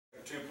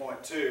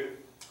2.2.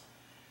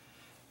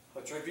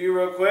 Let's review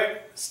real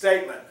quick.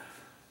 Statement.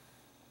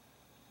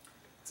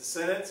 It's a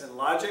sentence in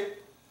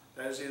logic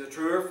that is either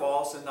true or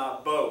false and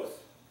not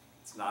both.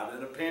 It's not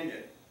an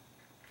opinion.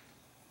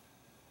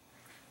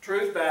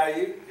 Truth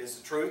value is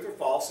the truth or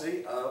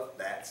falsity of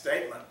that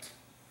statement.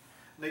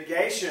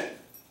 Negation,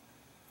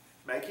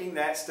 making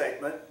that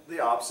statement the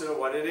opposite of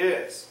what it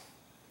is.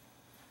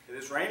 It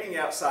is raining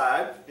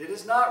outside. It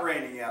is not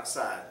raining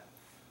outside.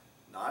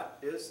 Not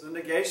is the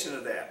negation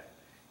of that.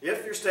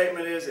 If your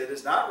statement is it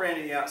is not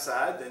raining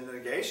outside, then the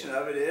negation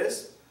of it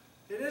is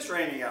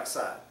raining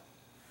outside.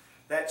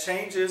 That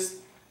changes,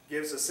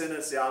 gives the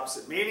sentence the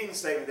opposite meaning. The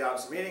statement the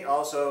opposite meaning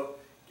also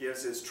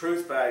gives its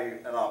truth value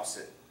an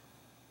opposite.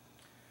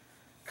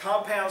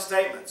 Compound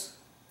statements.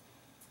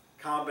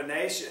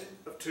 Combination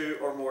of two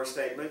or more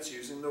statements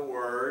using the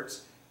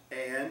words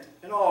and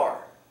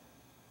are.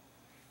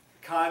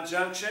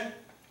 Conjunction.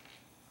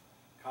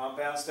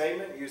 Compound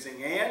statement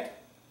using and.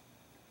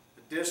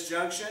 The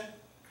disjunction.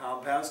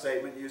 Compound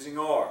statement using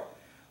are.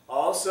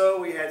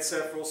 Also, we had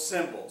several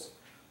symbols.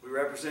 We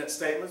represent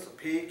statements with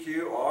P,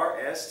 Q, R,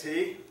 S,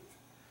 T.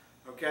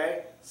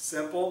 Okay?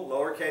 Simple,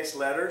 lowercase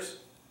letters.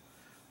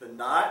 The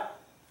not,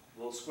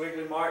 little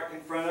squiggly mark in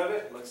front of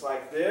it, looks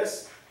like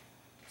this.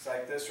 Looks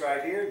like this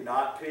right here.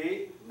 Not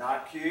P,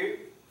 not Q.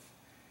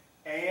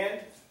 And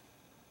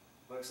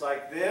looks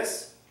like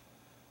this,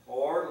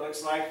 or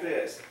looks like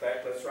this. In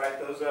fact, let's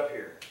write those up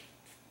here.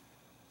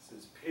 This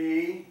is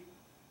P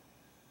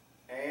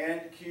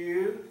and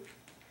Q.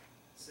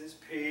 This is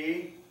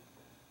P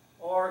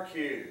or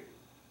Q.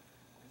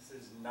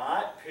 This is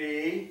not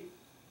P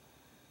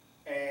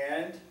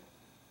and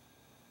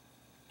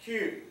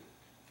Q.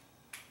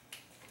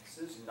 This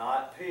is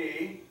not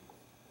P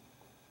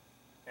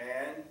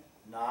and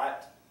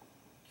not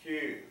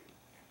Q.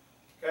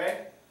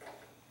 Okay?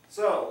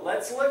 So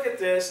let's look at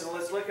this and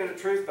let's look at a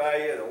truth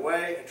value,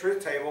 a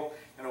truth table,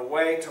 and a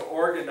way to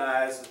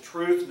organize the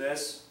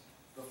truthness,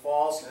 the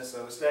falseness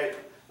of a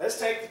statement. Let's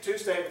take the two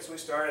statements we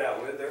started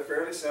out with. They're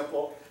fairly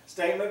simple.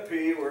 Statement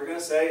P, we're going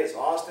to say, is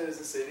Austin is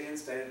a city in the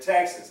state of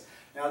Texas.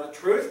 Now the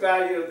truth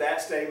value of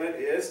that statement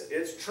is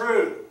it's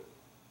true.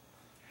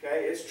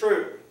 Okay, it's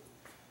true.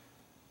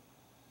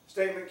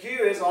 Statement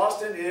Q is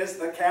Austin is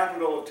the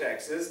capital of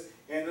Texas,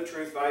 and the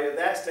truth value of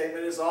that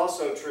statement is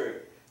also true.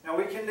 Now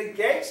we can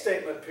negate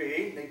statement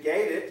P,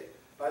 negate it,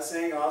 by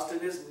saying Austin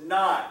is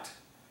not.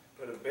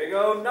 Put a big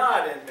O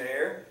not in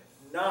there,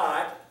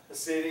 not a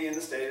city in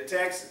the state of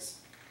Texas.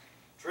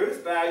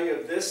 Truth value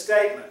of this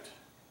statement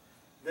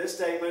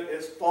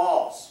is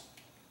false.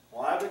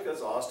 Why?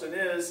 Because Austin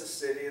is a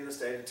city in the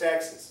state of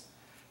Texas.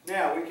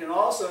 Now we can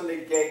also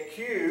negate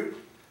Q,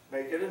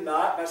 make it a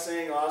not by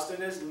saying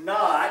Austin is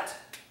not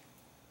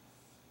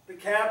the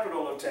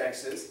capital of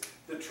Texas.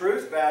 The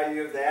truth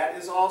value of that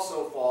is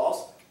also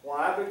false.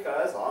 Why?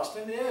 Because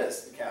Austin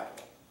is the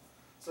capital.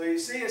 So you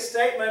see a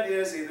statement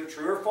is either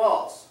true or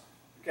false.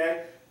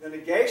 Okay? The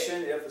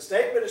negation, if the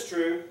statement is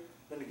true,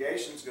 the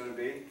negation is going to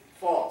be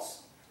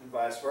false, and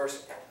vice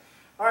versa.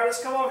 All right,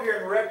 let's come over here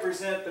and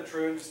represent the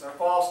truthness or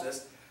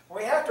falseness.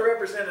 We have to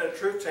represent in a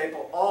truth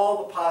table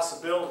all the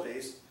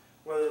possibilities,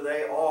 whether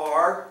they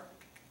are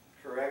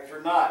correct or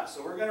not.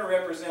 So we're going to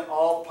represent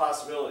all the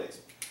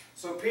possibilities.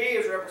 So P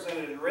is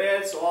represented in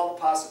red, so all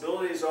the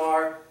possibilities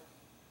are,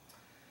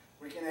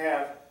 we can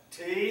have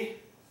T,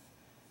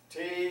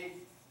 T,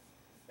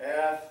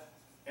 F,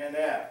 and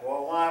F.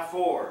 Well, why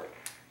 4?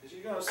 As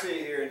you're going to see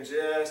here in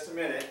just a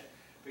minute,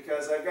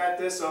 because I've got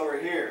this over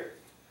here.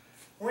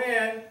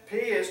 When P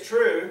is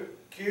true,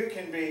 Q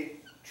can be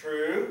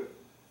true.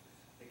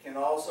 It can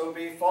also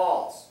be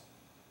false.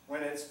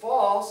 When it's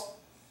false,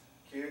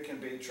 Q can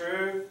be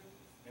true,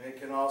 and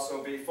it can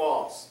also be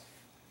false.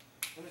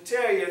 I'm going to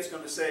tell you it's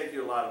going to save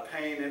you a lot of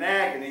pain and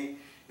agony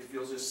if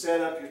you'll just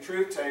set up your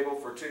truth table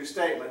for two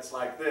statements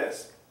like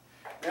this.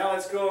 Now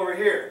let's go over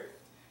here.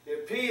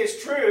 If P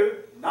is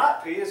true,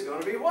 not P is going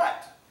to be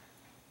what?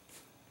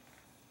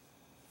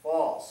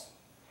 False.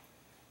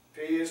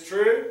 P is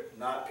true,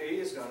 not P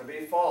is going to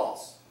be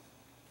false.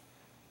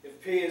 If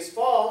P is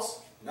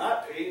false,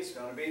 not P is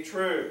going to be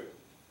true.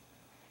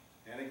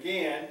 And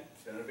again,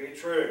 it's going to be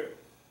true.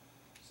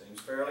 Seems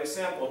fairly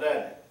simple,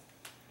 doesn't it?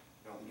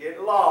 Don't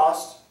get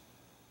lost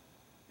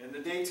in the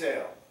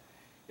detail.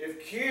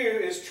 If Q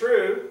is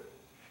true,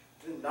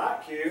 then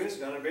not Q is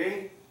going to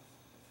be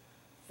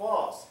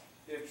false.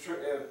 If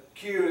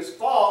Q is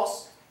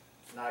false,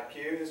 not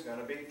Q is going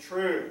to be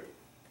true.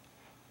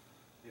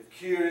 If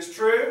Q is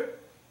true,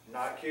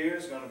 not Q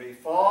is going to be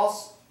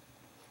false.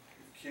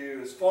 If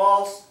Q is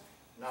false,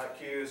 not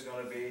Q is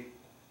going to be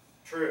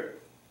true.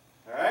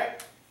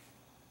 Alright?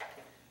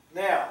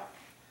 Now,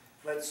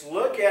 let's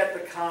look at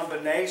the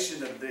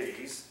combination of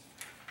these.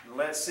 And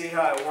let's see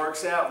how it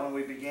works out when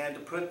we begin to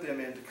put them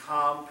into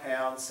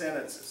compound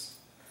sentences.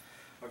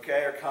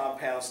 Okay, or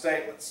compound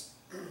statements.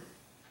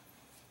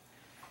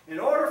 In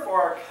order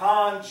for our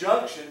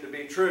conjunction to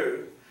be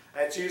true,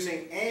 that's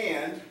using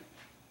and,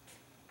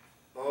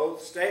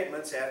 both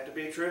statements have to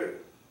be true.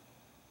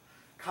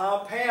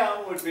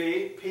 Compound would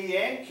be, P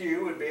and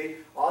Q would be,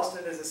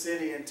 Austin is a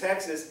city in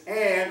Texas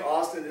and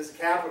Austin is the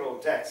capital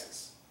of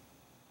Texas.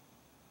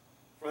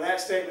 For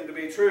that statement to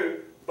be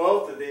true,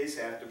 both of these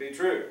have to be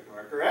true. Am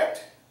I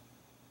correct?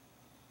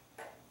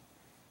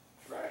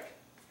 Right.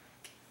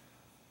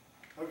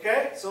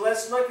 Okay, so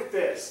let's look at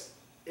this.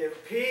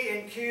 If P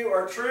and Q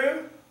are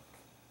true,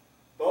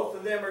 both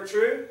of them are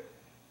true,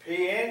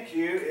 P and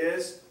Q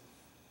is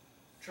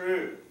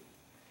true.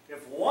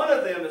 If one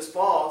of them is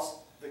false,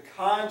 the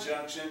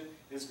conjunction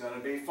is going to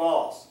be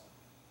false.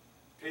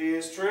 P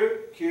is true,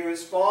 Q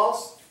is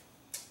false,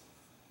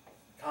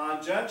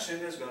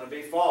 conjunction is going to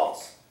be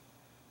false.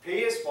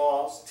 P is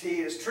false, T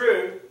is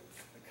true,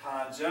 the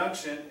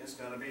conjunction is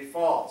going to be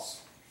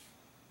false.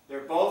 They're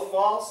both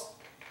false,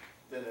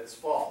 then it's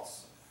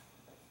false.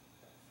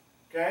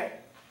 Okay?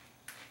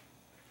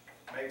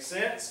 Makes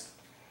sense?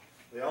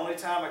 The only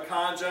time a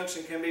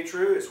conjunction can be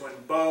true is when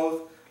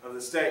both of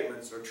the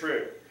statements are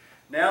true.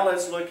 Now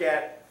let's look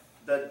at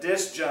the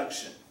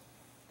disjunction.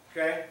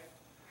 Okay?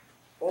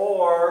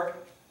 Or,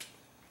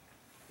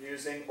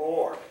 using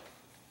or.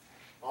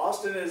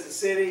 Austin is a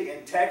city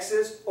in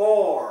Texas,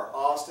 or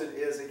Austin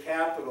is the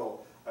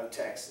capital of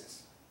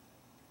Texas.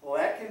 Well,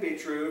 that can be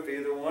true if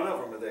either one of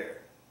them are there.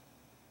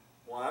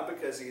 Why?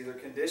 Because either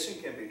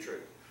condition can be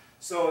true.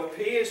 So if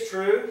P is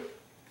true,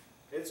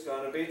 it's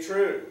going to be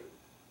true.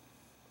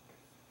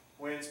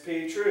 When's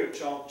P true?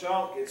 Chonk,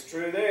 chonk, it's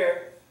true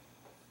there.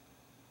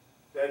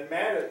 Doesn't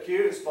matter if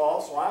Q is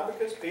false. Why?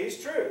 Because P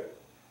is true.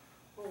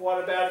 Well,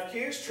 what about if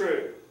Q is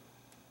true?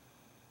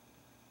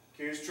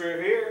 Q is true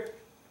here.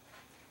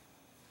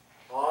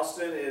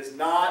 Austin is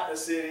not a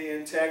city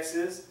in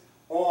Texas,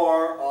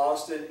 or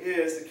Austin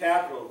is the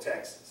capital of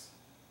Texas.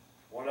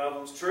 One of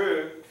them's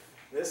true.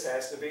 This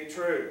has to be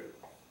true.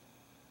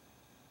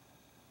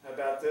 How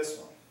about this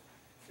one?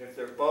 If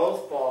they're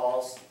both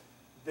false,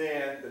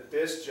 then the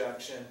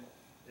disjunction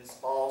is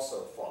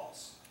also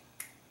false.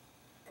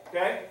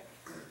 Okay?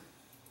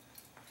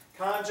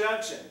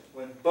 Conjunction.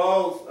 When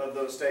both of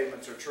those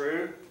statements are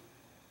true,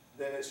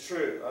 then it's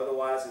true.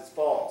 Otherwise, it's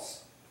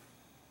false.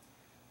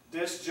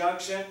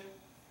 Disjunction.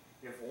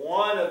 If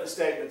one of the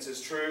statements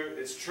is true,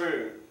 it's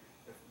true.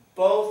 If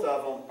both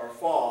of them are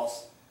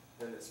false,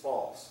 then it's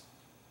false.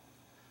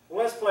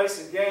 Well, let's play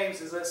some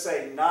games. Let's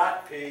say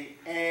not P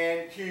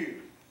and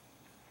Q.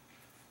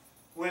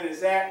 When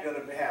is that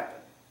going to happen?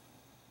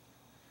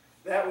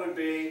 That would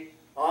be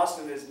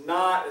Austin is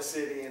not a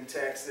city in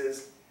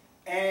Texas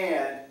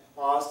and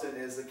Austin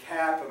is the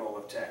capital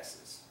of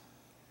Texas.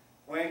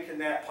 When can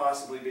that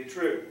possibly be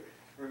true?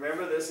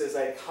 Remember, this is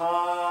a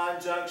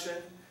conjunction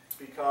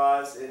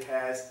because it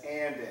has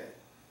and in it.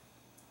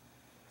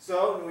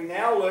 So we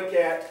now look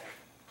at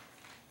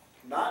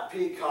not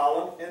P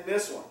column in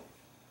this one.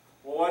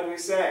 Well, what do we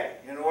say?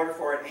 In order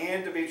for an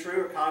and to be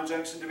true, a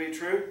conjunction to be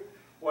true,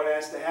 what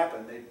has to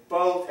happen? They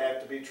both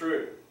have to be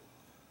true.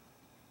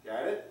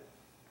 Got it?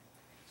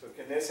 So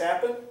can this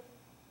happen?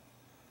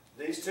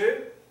 These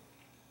two?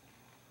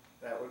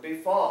 That would be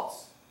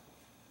false.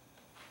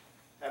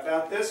 How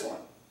about this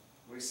one?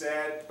 We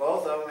said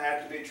both of them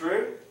have to be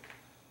true,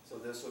 so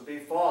this would be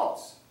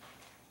false.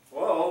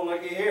 Whoa,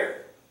 looky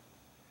here.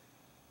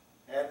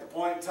 At the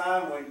point in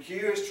time when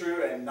Q is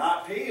true and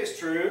not P is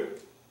true,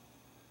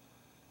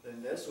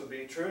 then this would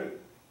be true.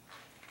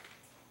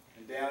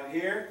 And down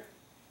here,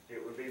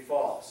 it would be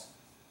false.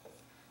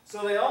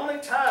 So the only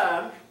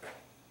time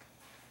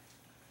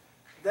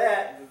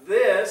that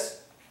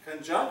this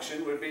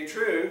conjunction would be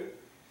true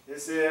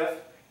is if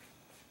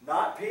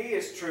not P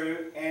is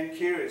true and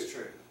Q is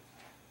true.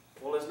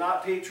 Well, is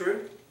not P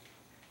true?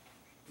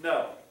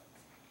 No,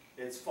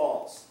 it's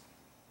false.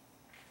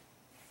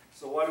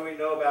 So what do we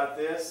know about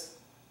this?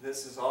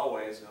 This is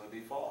always going to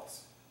be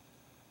false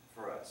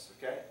for us,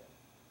 okay?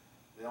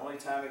 The only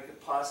time it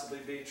could possibly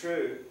be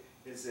true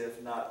is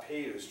if not P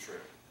is true,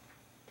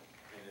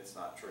 and it's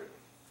not true.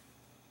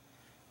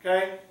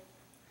 Okay?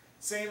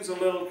 Seems a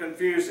little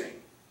confusing.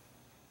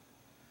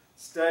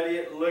 Study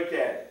it, look at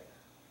it.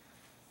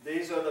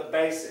 These are the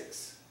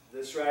basics.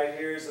 This right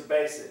here is the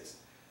basics.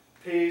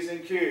 P's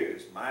and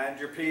Q's. Mind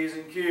your P's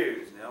and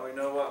Q's. Now we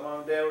know what Mom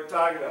and Dad were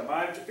talking about.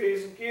 Mind your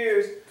P's and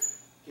Q's.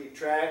 Keep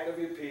track of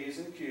your P's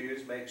and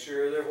Q's. Make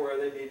sure they're where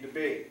they need to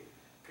be.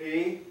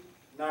 P,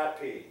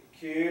 not P.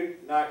 Q,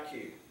 not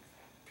Q.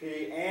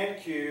 P and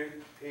Q,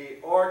 P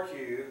or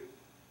Q.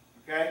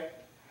 Okay?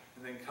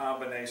 And then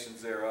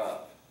combinations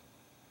thereof.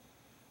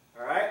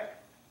 Alright?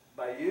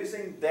 By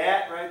using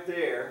that right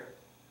there,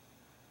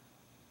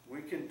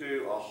 we can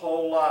do a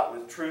whole lot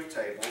with truth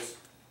tables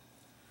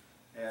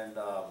and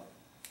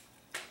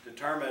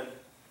determine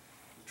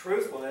the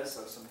truthfulness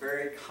of some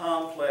very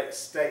complex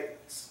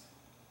statements.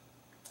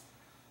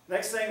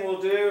 Next thing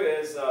we'll do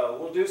is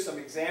we'll do some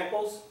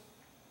examples.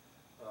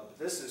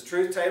 This is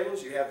truth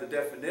tables. You have the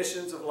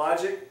definitions of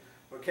logic,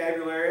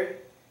 vocabulary,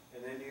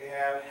 and then you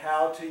have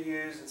how to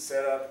use and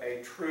set up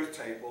a truth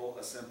table,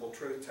 a simple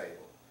truth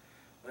table.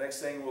 The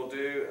next thing we'll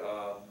do,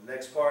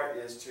 next part,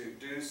 is to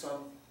do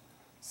some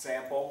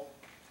sample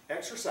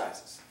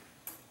exercises.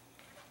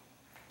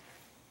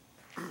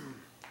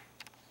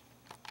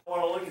 I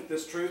want to look at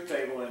this truth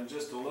table in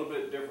just a little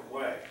bit different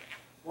way.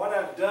 What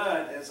I've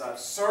done is I've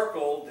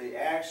circled the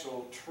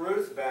actual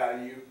truth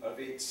value of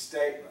each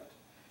statement.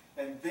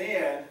 And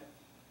then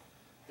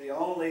the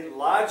only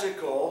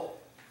logical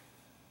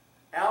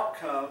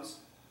outcomes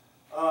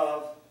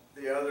of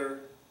the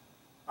other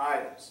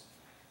items.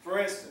 For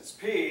instance,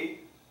 P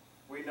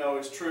we know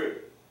is true,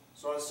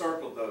 so I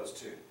circled those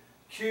two.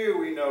 Q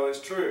we know is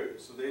true,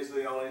 so these are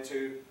the only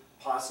two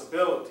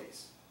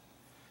possibilities.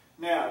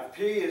 Now, if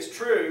P is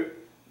true,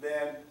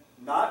 then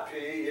not P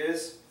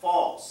is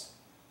false.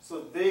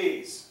 So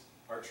these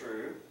are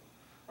true,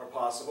 or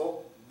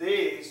possible.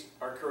 These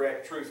are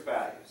correct truth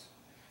values.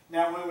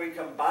 Now, when we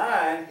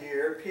combine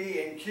here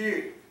P and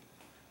Q,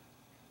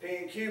 P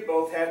and Q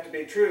both have to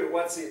be true.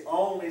 What's the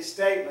only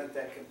statement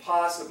that can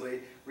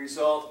possibly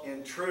result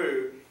in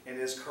true and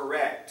is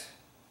correct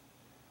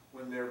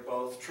when they're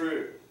both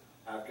true?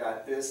 I've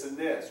got this and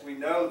this. We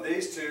know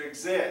these two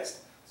exist.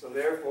 So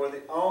therefore,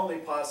 the only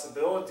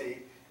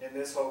possibility in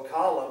this whole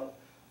column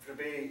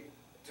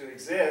to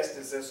exist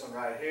is this one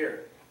right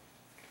here.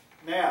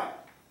 Now,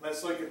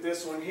 let's look at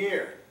this one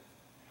here.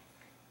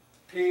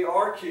 P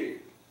or Q.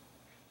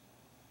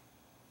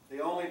 The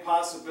only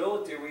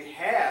possibility we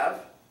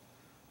have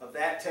of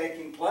that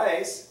taking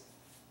place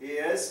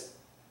is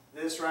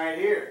this right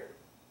here.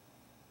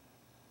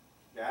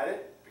 Got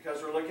it?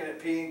 Because we're looking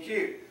at P and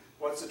Q.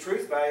 What's the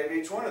truth value of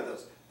each one of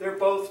those? They're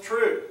both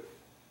true.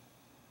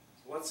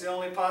 So what's the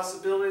only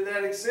possibility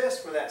that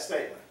exists for that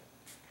statement?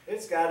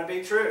 It's got to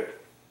be true.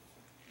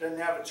 It doesn't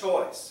have a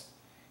choice.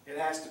 It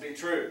has to be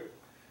true.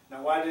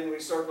 Now, why didn't we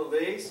circle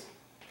these?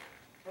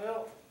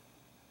 Well,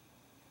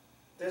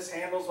 this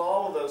handles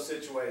all of those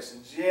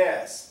situations.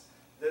 Yes,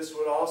 this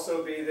would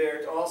also be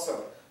there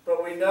also.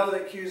 But we know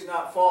that Q is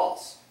not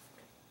false.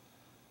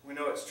 We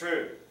know it's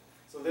true.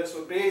 So this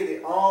would be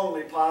the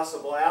only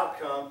possible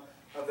outcome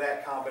of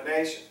that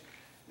combination.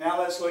 Now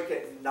let's look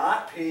at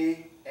not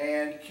P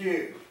and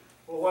Q.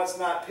 Well, what's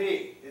not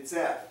P? It's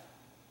F.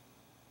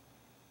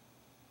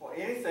 Well,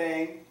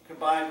 anything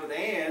combined with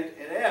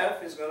and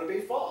F is going to be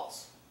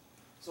false.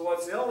 So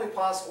what's the only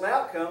possible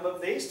outcome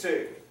of these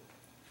two?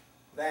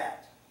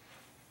 That.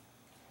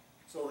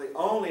 So the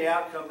only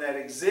outcome that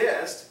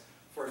exists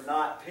for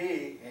not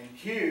P and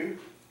Q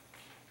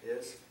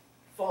is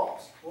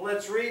false. Well,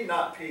 let's read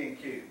not P and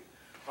Q.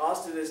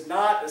 Austin is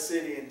not a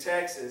city in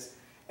Texas,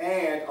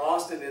 and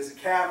Austin is the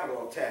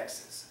capital of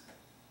Texas.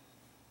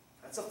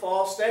 That's a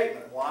false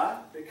statement. Why?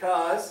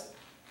 Because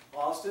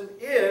Austin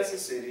is a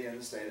city in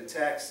the state of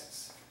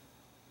Texas.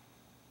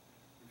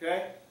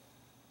 Okay?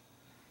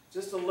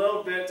 Just a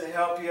little bit to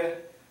help you,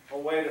 a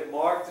way to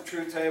mark the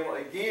truth table.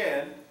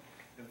 Again,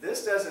 if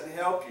this doesn't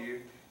help you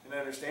in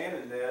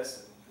understanding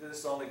this, and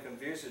this only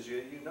confuses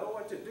you, you know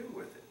what to do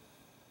with it.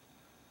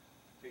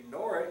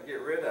 Ignore it,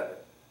 get rid of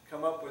it.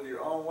 Come up with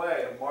your own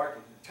way of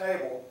marking your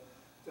table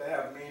to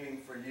have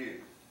meaning for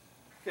you.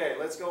 Okay,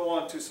 let's go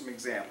on to some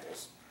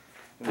examples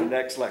in the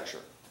next lecture.